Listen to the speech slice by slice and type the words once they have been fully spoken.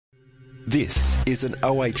This is an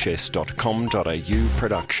ohs.com.au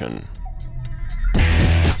production.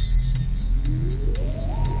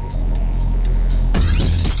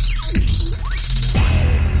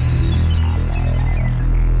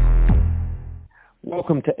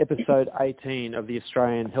 Welcome to episode 18 of the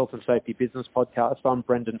Australian Health and Safety Business Podcast. I'm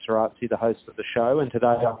Brendan Tarazzi, the host of the show, and today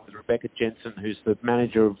I'm with Rebekah Jensen, who's the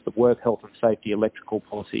manager of the Work Health and Safety Electrical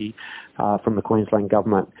Policy from the Queensland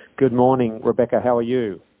Government. Good morning, Rebekah. How are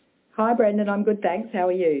you? Hi, Brendan. I'm good, thanks. How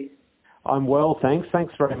are you? I'm well, thanks.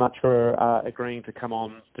 Thanks very much for agreeing to come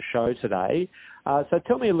on the show today. So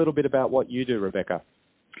tell me a little bit about what you do, Rebekah.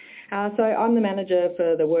 So I'm the manager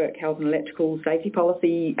for the Work Health and Electrical Safety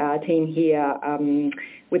Policy team here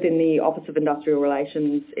within the Office of Industrial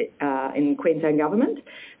Relations in Queensland Government.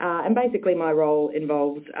 And basically my role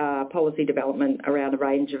involves policy development around a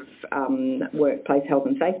range of workplace health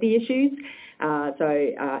and safety issues.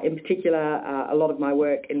 In particular, a lot of my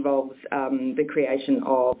work involves the creation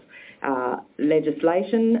of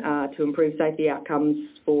legislation to improve safety outcomes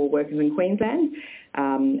for workers in Queensland.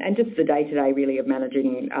 And just the day-to-day really of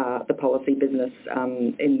managing the policy business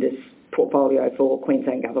in this portfolio for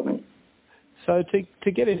Queensland Government. So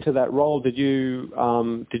to get into that role, did you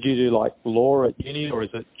do like law at uni, or is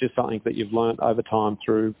it just something that you've learnt over time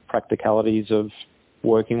through practicalities of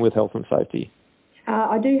working with health and safety?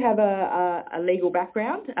 I do have a legal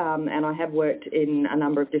background, and I have worked in a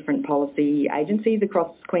number of different policy agencies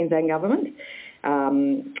across Queensland Government.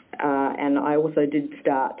 And I also did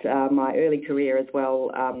start my early career as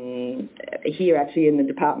well here actually in the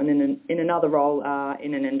department in another role,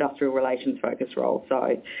 in an industrial relations focused role. So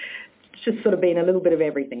it's just sort of been a little bit of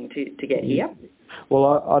everything to get here.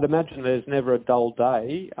 Well, I'd imagine there's never a dull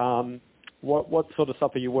day. What sort of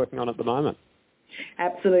stuff are you working on at the moment?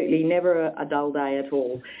 Absolutely, never a dull day at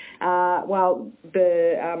all. Well,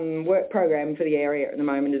 the work program for the area at the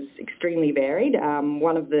moment is extremely varied.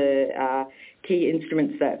 One of the key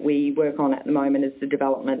instruments that we work on at the moment is the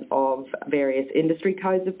development of various industry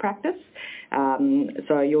codes of practice.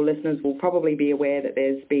 So your listeners will probably be aware that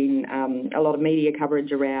there's been a lot of media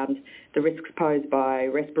coverage around the risks posed by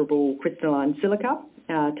respirable crystalline silica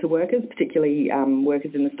to workers, particularly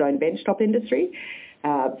workers in the stone benchtop industry.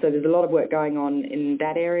 So there's a lot of work going on in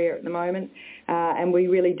that area at the moment. And we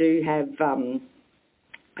really do have,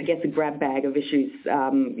 I guess, a grab bag of issues.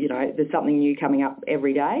 There's something new coming up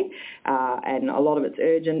every day, and a lot of it's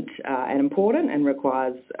urgent and important and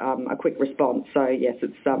requires a quick response. So, yes,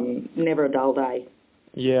 it's never a dull day.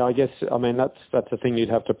 Yeah, I guess, that's the thing you'd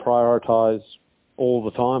have to prioritise all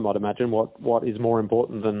the time, I'd imagine, what is more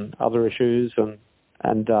important than other issues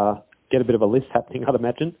and get a bit of a list happening, I'd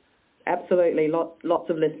imagine. Absolutely, lots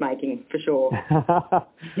of list making for sure.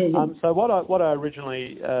 So what I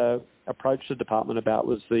originally approached the department about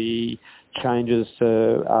was the changes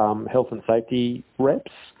to health and safety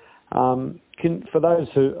reps. For those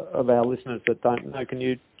of our listeners that don't know, can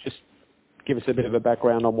you just give us a bit of a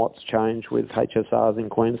background on what's changed with HSRs in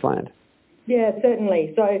Queensland? Yeah,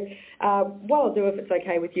 certainly. So what I'll do, if it's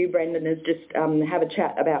okay with you, Brendan, is just have a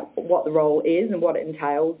chat about what the role is and what it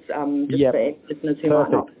entails, for listeners who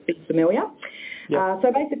might not be familiar. Yep.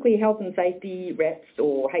 So basically, health and safety reps,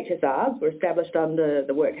 or HSRs, were established under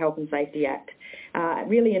the Work Health and Safety Act,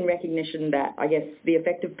 really in recognition that, I guess, the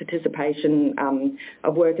effective participation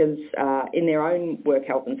of workers in their own work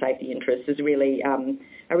health and safety interests is really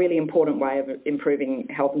a really important way of improving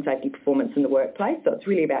health and safety performance in the workplace. So it's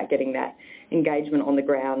really about getting that engagement on the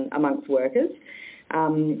ground amongst workers.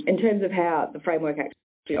 In terms of how the framework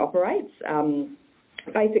actually operates,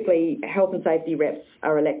 basically, health and safety reps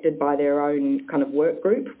are elected by their own kind of work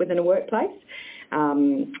group within a workplace.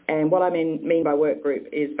 And what I mean by work group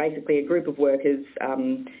is basically a group of workers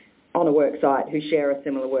on a work site who share a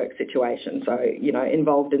similar work situation, so,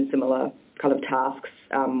 involved in similar kind of tasks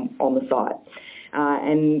on the site.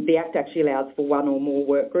 And the Act actually allows for one or more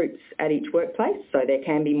work groups at each workplace, so there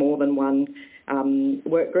can be more than one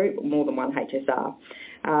work group, more than one HSR.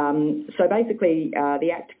 So basically, the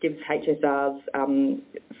Act gives HSRs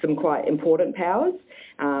some quite important powers.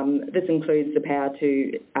 This includes the power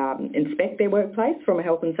to inspect their workplace from a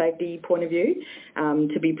health and safety point of view,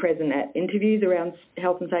 to be present at interviews around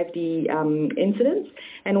health and safety incidents,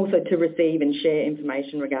 and also to receive and share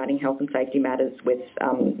information regarding health and safety matters with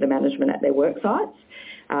the management at their work sites.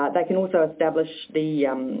 They can also establish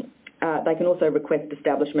they can also request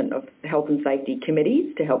establishment of health and safety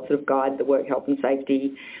committees to help sort of guide the work health and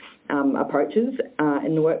safety approaches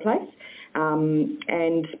in the workplace.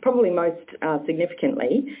 And probably most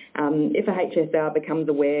significantly, if a HSR becomes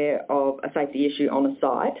aware of a safety issue on a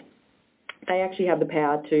site, they actually have the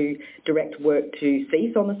power to direct work to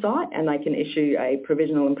cease on the site, and they can issue a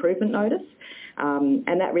provisional improvement notice.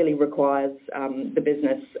 And that really requires the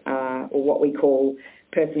business, or what we call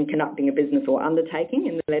person conducting a business or undertaking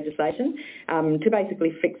in the legislation, to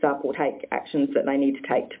basically fix up or take actions that they need to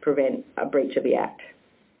take to prevent a breach of the Act.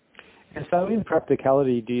 And so in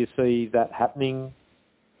practicality, do you see that happening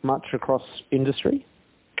much across industry?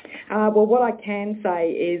 Well, what I can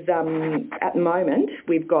say is at the moment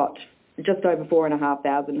we've got just over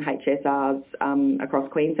 4,500 HSRs across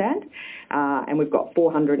Queensland, and we've got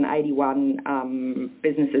 481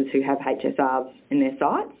 businesses who have HSRs in their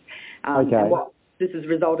sites. Okay. And what this has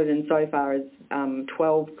resulted in so far is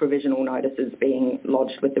 12 provisional notices being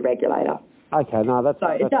lodged with the regulator. Okay, no, that's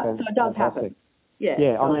it does fantastic. happen. Yeah.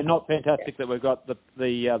 Yeah, I mean, not fantastic that we've got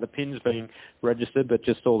the pins being registered, but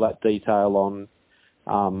just all that detail on,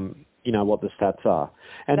 what the stats are.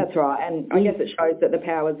 And that's right, and I guess it shows that the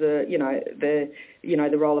powers are,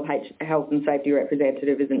 the role of health and safety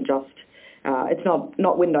representative isn't just, it's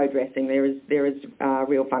not window dressing. There is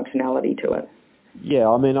real functionality to it. Yeah,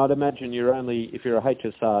 I mean, I'd imagine if you're a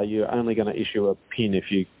HSR, you're only going to issue a pin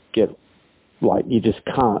if you get, you just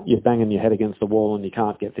can't, you're banging your head against the wall and you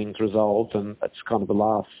can't get things resolved, and that's kind of the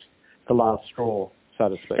last straw, so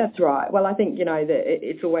to speak. That's right. Well, I think, that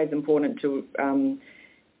it's always important to,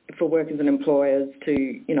 for workers and employers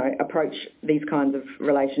to, approach these kinds of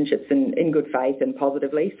relationships in good faith and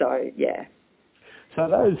positively. So, yeah. So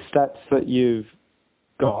those stats that you've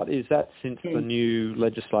got, is that since the new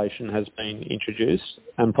legislation has been introduced?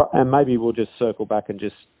 And maybe we'll just circle back and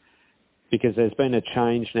because there's been a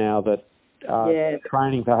change now that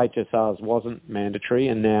training for HSRs wasn't mandatory,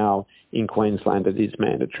 and now in Queensland it is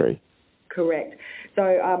mandatory. Correct. So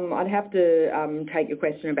I'd have to take your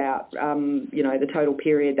question about, the total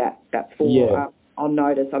period that's for on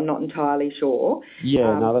notice. I'm not entirely sure.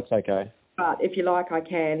 Yeah, no, that's okay. But if you like, I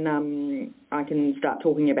can start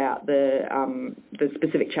talking about the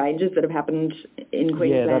specific changes that have happened in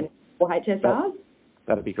Queensland for HSRs.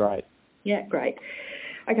 That'd be great. Yeah, great.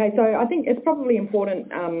 Okay, so I think it's probably important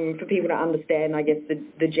for people to understand, I guess,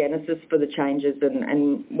 the genesis for the changes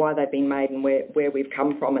and why they've been made and where we've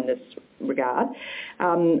come from in this regard.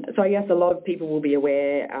 So I guess a lot of people will be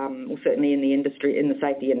aware, or certainly in the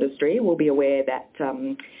safety industry, will be aware that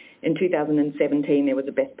in 2017 there was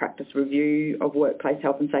a best practice review of workplace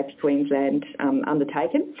health and safety Queensland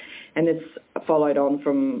undertaken, and this followed on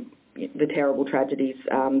from the terrible tragedies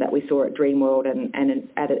that we saw at Dreamworld and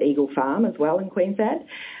at Eagle Farm as well in Queensland.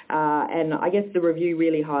 And I guess the review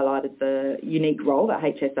really highlighted the unique role that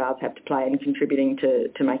HSRs have to play in contributing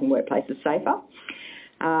to making workplaces safer.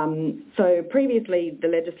 So previously the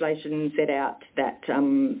legislation set out that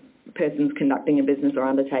persons conducting a business or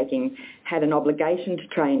undertaking had an obligation to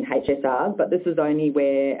train HSRs, but this is only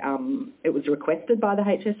where it was requested by the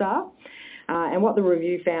HSR. And what the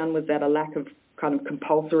review found was that a lack of kind of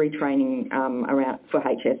compulsory training around for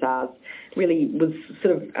HSRs really was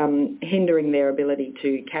sort of hindering their ability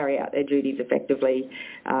to carry out their duties effectively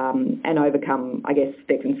and overcome, I guess,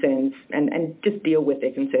 their concerns and just deal with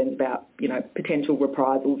their concerns about, potential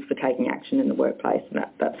reprisals for taking action in the workplace and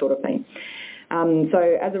that sort of thing.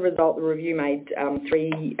 So as a result, the review made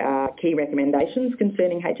three key recommendations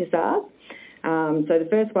concerning HSRs. So the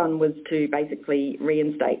first one was to basically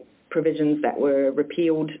reinstate provisions that were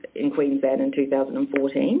repealed in Queensland in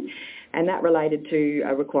 2014, and that related to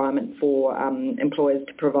a requirement for employers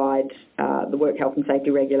to provide the Work Health and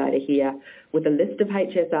Safety Regulator here with a list of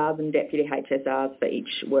HSRs and deputy HSRs for each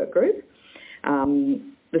work group.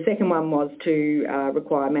 The second one was to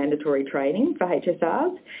require mandatory training for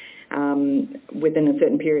HSRs within a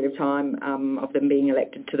certain period of time of them being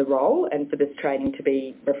elected to the role, and for this training to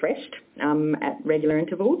be refreshed at regular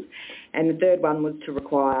intervals. And the third one was to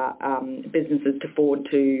require businesses to forward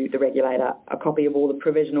to the regulator a copy of all the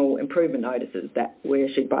provisional improvement notices that were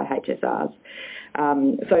issued by HSRs.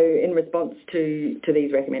 So in response to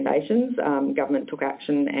these recommendations, government took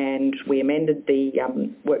action and we amended the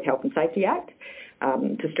Work Health and Safety Act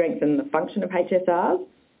to strengthen the function of HSRs.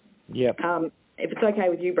 Yep. If it's okay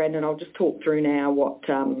with you, Brendan, I'll just talk through now what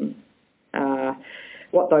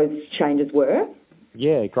those changes were.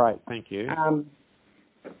 Yeah, great. Thank you.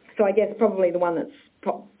 So I guess probably the one that's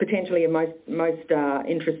potentially of most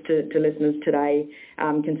interest to listeners today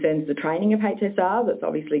concerns the training of HSRs. It's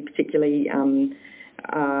obviously particularly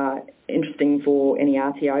interesting for any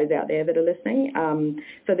RTOs out there that are listening.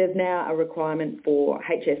 So there's now a requirement for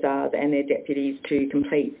HSRs and their deputies to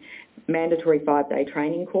complete mandatory 5-day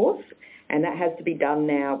training course, and that has to be done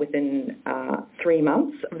now within 3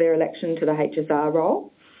 months of their election to the HSR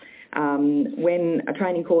role. When a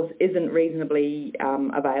training course isn't reasonably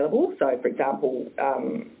available, so for example,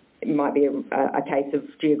 it might be a case of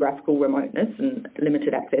geographical remoteness and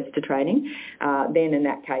limited access to training, then in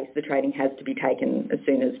that case the training has to be taken as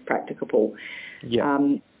soon as practicable. Yeah.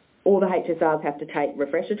 All the HSRs have to take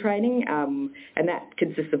refresher training, and that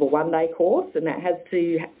consists of a one-day course, and that has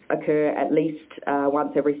to occur at least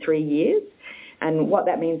once every 3 years. And what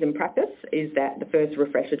that means in practice is that the first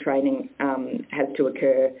refresher training has to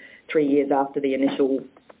occur 3 years after the initial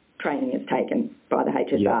training is taken by the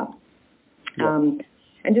HSR. Yeah. Yeah.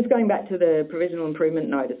 And just going back to the provisional improvement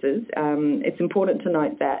notices, it's important to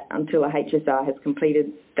note that until a HSR has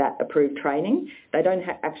completed that approved training, they don't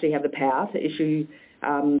actually have the power to issue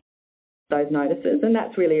those notices, and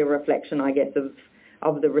that's really a reflection, I guess,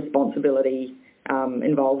 of the responsibility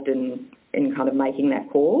involved in kind of making that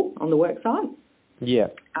call on the worksite. Yeah,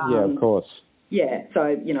 of course. Yeah,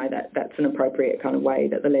 so, that's an appropriate kind of way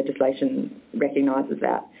that the legislation recognises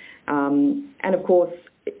that. And, of course,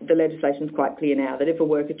 the legislation is quite clear now that if a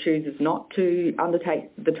worker chooses not to undertake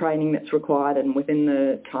the training that's required and within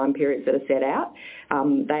the time periods that are set out,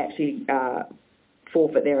 they actually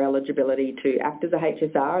forfeit their eligibility to act as a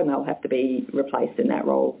HSR, and they'll have to be replaced in that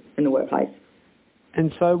role in the workplace.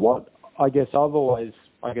 And so what I've always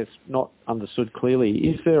not understood clearly,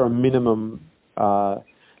 is there a minimum, does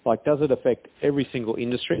it affect every single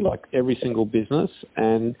industry, like every single business?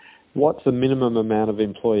 And what's the minimum amount of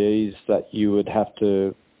employees that you would have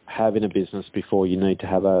to have in a business before you need to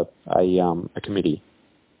have a committee?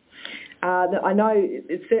 I know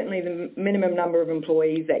it's certainly the minimum number of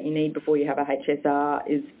employees that you need before you have a HSR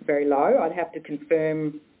is very low. I'd have to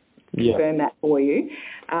confirm that for you,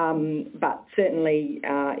 but certainly,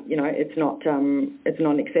 it's not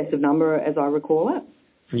an excessive number as I recall it.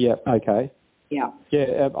 Yeah. Okay. Yeah.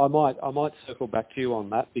 Yeah. I might circle back to you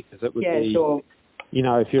on that, because it would be. Sure.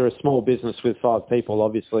 If you're a small business with 5 people,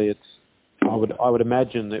 obviously I would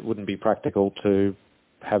imagine it wouldn't be practical to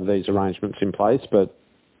have these arrangements in place, but.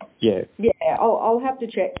 Yeah. Yeah, I'll have to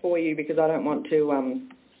check for you, because I don't want to.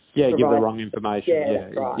 Give the wrong information.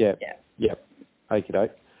 That's right. Yeah.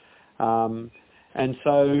 Okey-doke. And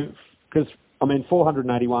so, because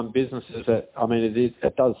 481 businesses.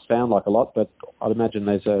 It does sound like a lot, but I'd imagine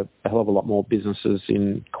there's a hell of a lot more businesses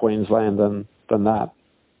in Queensland than that.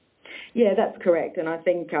 Yeah, that's correct, and I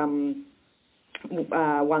think.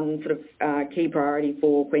 One sort of key priority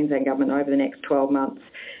for Queensland Government over the next 12 months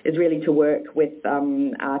is really to work with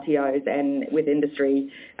RTOs and with industry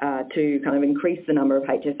to kind of increase the number of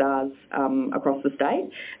HSRs across the state,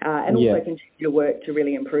 and also continue to work to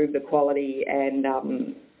really improve the quality and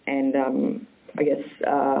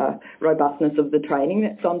robustness of the training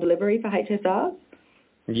that's on delivery for HSRs.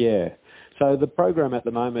 Yeah. So the program at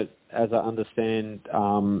the moment, as I understand,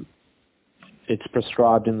 it's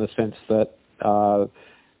prescribed in the sense that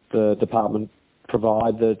the department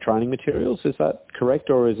provide the training materials. Is that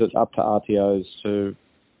correct, or is it up to RTOs to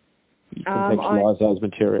contextualise those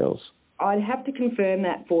materials? I'd have to confirm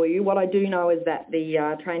that for you. What I do know is that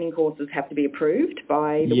the training courses have to be approved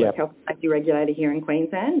by the Work Health and Safety Regulator here in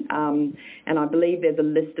Queensland, and I believe there's a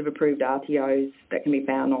list of approved RTOs that can be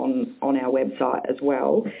found on our website as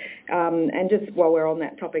well. And just while we're on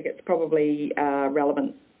that topic, it's probably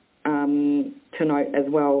relevant to note as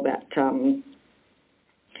well that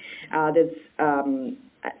there's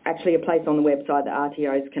actually a place on the website that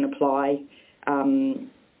RTOs can apply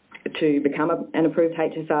to become an approved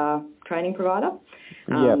HSR training provider.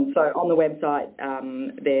 So on the website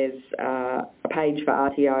there's a page for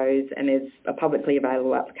RTOs, and there's a publicly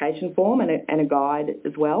available application form and a guide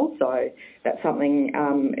as well. So that's something,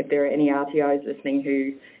 if there are any RTOs listening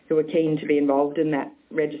who are keen to be involved in that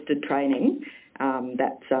registered training,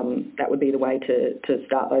 that would be the way to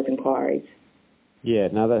start those inquiries. Yeah,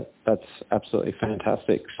 no, that's absolutely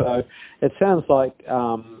fantastic. So it sounds like,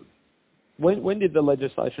 when did the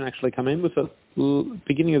legislation actually come in? Was it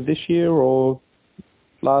beginning of this year or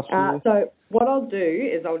last year? So what I'll do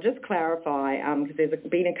is I'll just clarify, because there's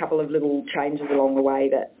been a couple of little changes along the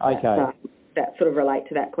way that sort of relate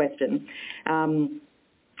to that question.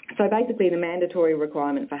 So basically the mandatory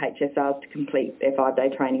requirement for HSRs to complete their 5-day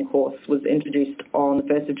training course was introduced on the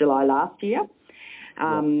 1st of July last year.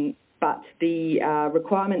 But the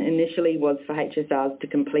requirement initially was for HSRs to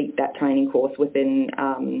complete that training course within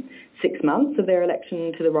 6 months of their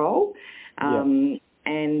election to the role. And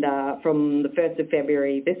from the 1st of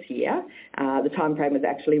February this year, the time frame was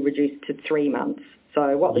actually reduced to 3 months.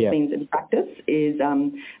 So what this means in practice is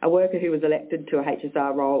a worker who was elected to a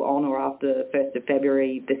HSR role on or after the 1st of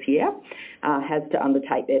February this year has to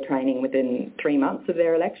undertake their training within 3 months of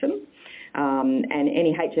their election. and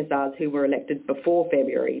any HSRs who were elected before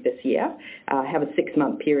February this year have a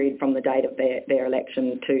 6-month period from the date of their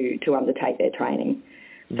election to undertake their training.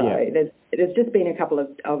 So there's just been a couple of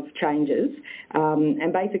changes,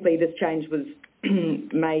 and basically this change was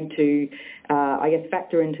made to,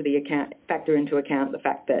 factor into account the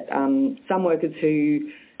fact that some workers who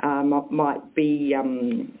might be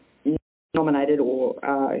nominated or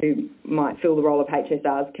who might fill the role of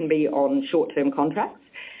HSRs can be on short-term contracts,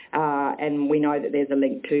 and we know that there's a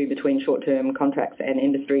link between short-term contracts and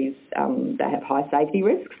industries that have high safety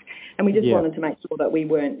risks. And we just wanted to make sure that we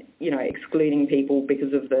weren't, excluding people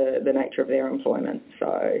because of the nature of their employment.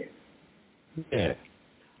 So, yeah.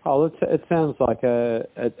 Oh, it sounds like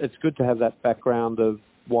it's good to have that background of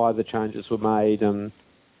why the changes were made, and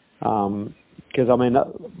because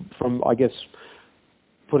from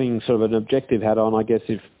putting sort of an objective hat on, I guess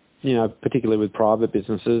if particularly with private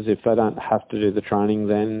businesses, if they don't have to do the training,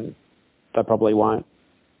 then they probably won't.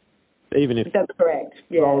 Even if that's correct,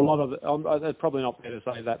 yeah. Well, a lot of it's probably not fair to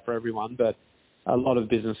say that for everyone, but a lot of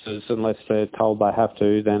businesses, unless they're told they have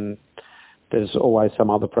to, then there's always some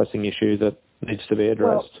other pressing issue that needs to be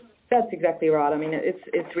addressed. Well, that's exactly right. I mean,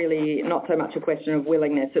 it's really not so much a question of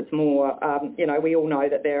willingness. It's more, we all know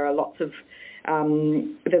that there are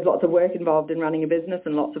there's lots of work involved in running a business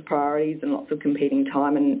and lots of priorities and lots of competing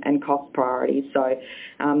time and cost priorities. So,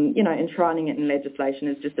 enshrining it in legislation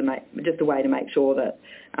is just a way to make sure that,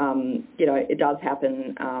 it does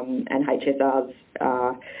happen, and HSRs,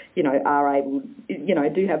 are able,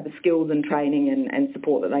 do have the skills and training and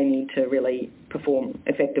support that they need to really perform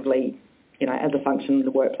effectively, as a function of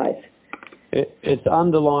the workplace. It's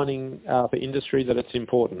underlining for industry that it's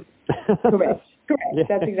important. Correct. Yeah.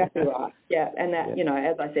 That's exactly right. Yeah, and that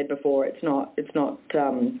as I said before, it's not it's not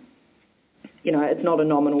a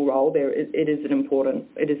nominal role. It is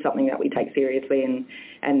something that we take seriously and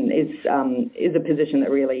is a position that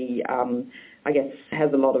really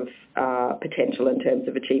has a lot of potential in terms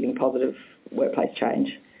of achieving positive workplace change.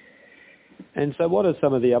 And so, what are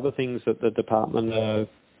some of the other things that the department?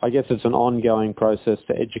 I guess it's an ongoing process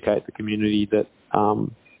to educate the community that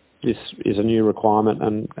this is a new requirement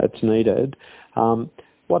and it's needed.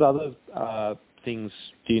 What other things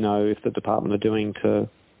do you know if the department are doing to,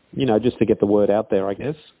 just to get the word out there, I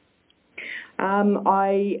guess?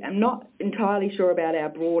 I am not entirely sure about our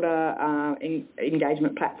broader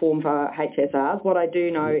engagement platform for HSRs. What I do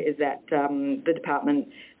know is that the department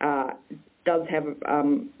does have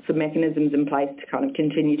some mechanisms in place to kind of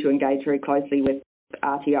continue to engage very closely with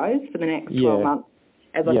RTOs for the next 12 months.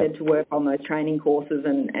 As I said, to work on those training courses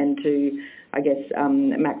and to,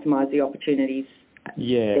 maximise the opportunities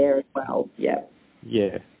there as well. Yeah.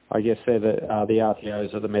 Yeah. I guess they're the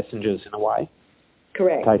RTOs are the messengers in a way.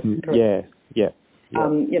 Correct. Correct. Yeah.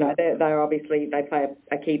 They're obviously, they play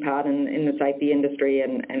a key part in the safety industry,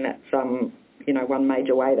 and that's, one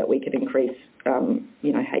major way that we could increase,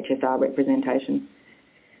 HSR representation.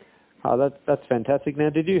 Oh, that's fantastic. Now,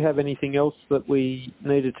 did you have anything else that we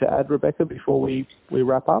needed to add, Rebekah, before we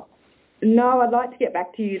wrap up? No, I'd like to get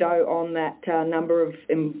back to you, though, on that number of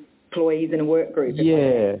employees in a work group.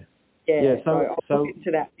 Yeah. So I'll look into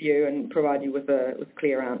that for you and provide you with a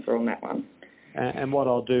clear answer on that one. And what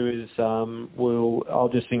I'll do is I'll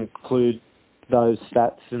just include those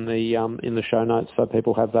stats in the show notes so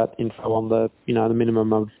people have that info on the the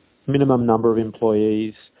minimum number of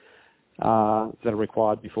employees that are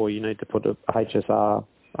required before you need to put a HSR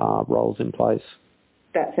roles in place.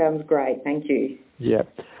 That sounds great. Thank you. Yeah.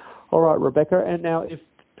 All right, Rebekah. And now, if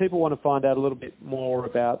people want to find out a little bit more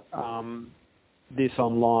about this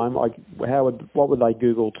online, what would they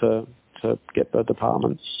Google to get the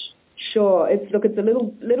department? Sure. It's a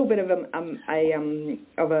little bit of a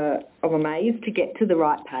maze to get to the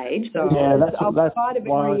right page. So that's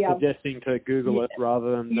why I'm suggesting to Google it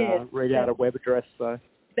rather than read out a web address. So.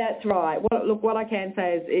 That's right. Well, what I can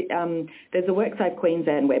say is there's a WorkSafe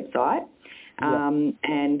Queensland website,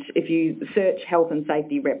 and if you search health and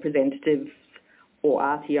safety representatives or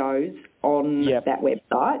RTOs on that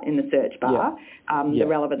website in the search bar, the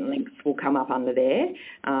relevant links will come up under there,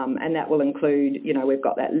 and that will include, we've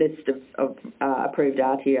got that list of approved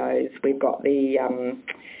RTOs. We've got the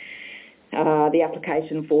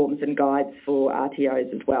application forms and guides for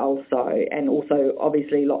RTOs as well. So, and also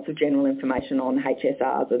obviously lots of general information on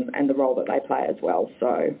HSRs and the role that they play as well.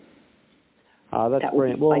 So that's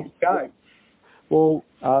brilliant. Place to go. Well,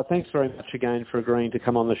 thanks very much again for agreeing to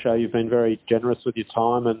come on the show. You've been very generous with your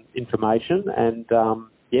time and information, and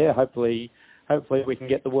hopefully we can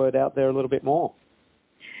get the word out there a little bit more.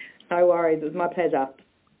 No worries. It was my pleasure.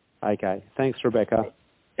 Okay. Thanks, Rebekah.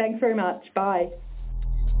 Thanks very much. Bye.